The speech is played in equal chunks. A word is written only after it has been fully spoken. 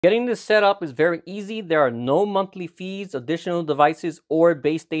Getting this set up is very easy. There are no monthly fees, additional devices, or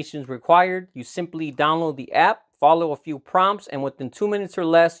base stations required. You simply download the app, follow a few prompts, and within 2 minutes or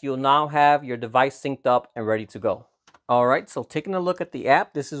less, you'll now have your device synced up and ready to go. All right, so taking a look at the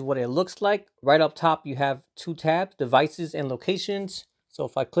app, this is what it looks like. Right up top, you have 2 tabs, devices and locations. So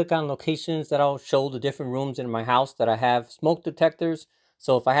if I click on locations, that'll show the different rooms in my house that I have smoke detectors.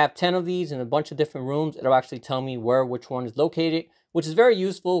 So if I have 10 of these in a bunch of different rooms, it'll actually tell me where which one is located, which is very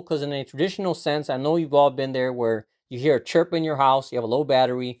useful because in a traditional sense, I know you've all been there where you hear a chirp in your house, you have a low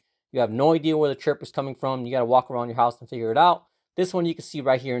battery, you have no idea where the chirp is coming from, you got to walk around your house and figure it out. This one you can see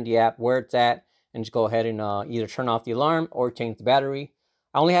right here in the app where it's at, and just go ahead and either turn off the alarm or change the battery.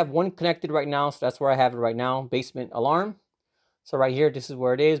 I only have one connected right now, so that's where I have it right now, basement alarm. So right here, this is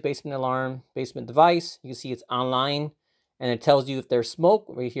where it is, basement alarm, basement device. You can see it's online, and it tells you if there's smoke.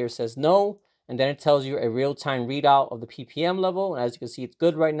 Right here it says no, and then it tells you a real-time readout of the ppm level. And as you can see, it's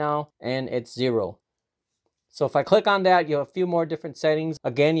good right now, and it's 0. So if I click on that, you have a few more different settings.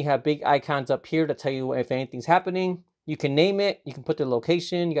 Again, you have big icons up here to tell you if anything's happening. You can name it, you can put the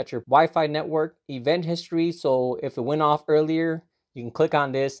location, you got your Wi-Fi network, event history. So if it went off earlier, you can click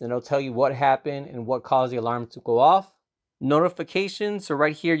on this and it'll tell you what happened and what caused the alarm to go off. Notifications, so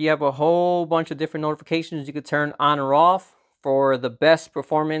right here you have a whole bunch of different notifications you could turn on or off. For the best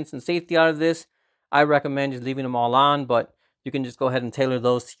performance and safety out of this, I recommend just leaving them all on, but you can just go ahead and tailor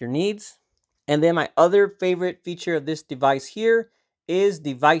those to your needs. And then my other favorite feature of this device here is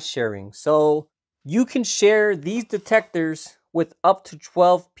device sharing. So you can share these detectors with up to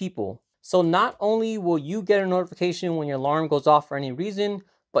 12 people. So not only will you get a notification when your alarm goes off for any reason,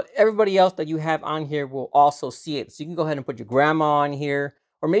 but everybody else that you have on here will also see it. So you can go ahead and put your grandma on here,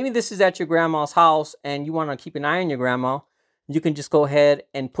 or maybe this is at your grandma's house and you want to keep an eye on your grandma. You can just go ahead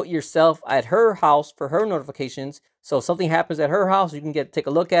and put yourself at her house for her notifications. So if something happens at her house, you can take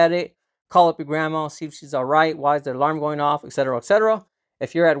a look at it, call up your grandma, see if she's all right, why is the alarm going off, etc., etc.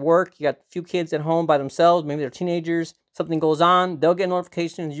 If you're at work, you got a few kids at home by themselves, maybe they're teenagers, something goes on, they'll get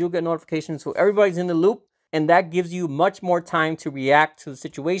notifications, you'll get notifications, so everybody's in the loop, and that gives you much more time to react to the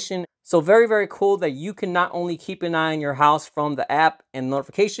situation. So very, very cool that you can not only keep an eye on your house from the app and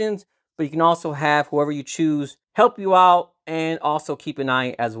notifications, but you can also have whoever you choose help you out and also keep an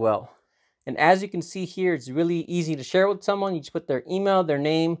eye as well. And as you can see here, it's really easy to share with someone. You just put their email, their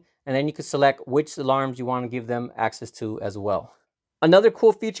name, and then you can select which alarms you want to give them access to as well. Another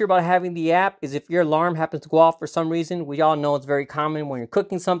cool feature about having the app is if your alarm happens to go off for some reason, we all know it's very common when you're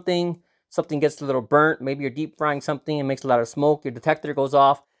cooking something, something gets a little burnt, maybe you're deep frying something and makes a lot of smoke, your detector goes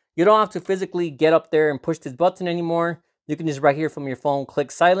off. You don't have to physically get up there and push this button anymore. You can just right here from your phone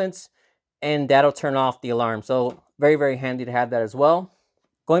click silence and that'll turn off the alarm. So very, very handy to have that as well.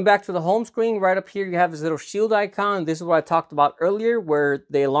 Going back to the home screen, right up here, you have this little shield icon. This is what I talked about earlier, where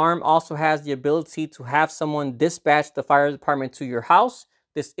the alarm also has the ability to have someone dispatch the fire department to your house.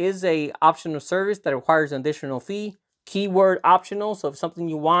 This is a optional service that requires an additional fee. Keyword optional, so if something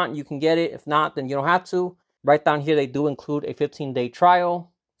you want, you can get it. If not, then you don't have to. Right down here, they do include a 15-day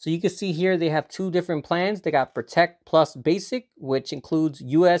trial. So you can see here, they have 2 different plans. They got Protect Plus Basic, which includes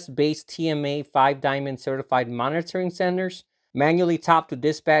US-based TMA 5-diamond certified monitoring centers, manually top to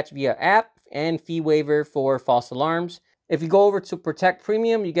dispatch via app, and fee waiver for false alarms. If you go over to Protect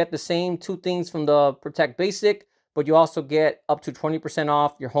Premium, you get the same 2 things from the Protect Basic, but you also get up to 20%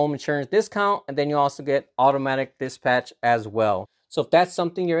 off your home insurance discount, and then you also get automatic dispatch as well. So if that's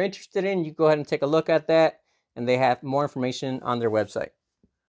something you're interested in, you go ahead and take a look at that, and they have more information on their website.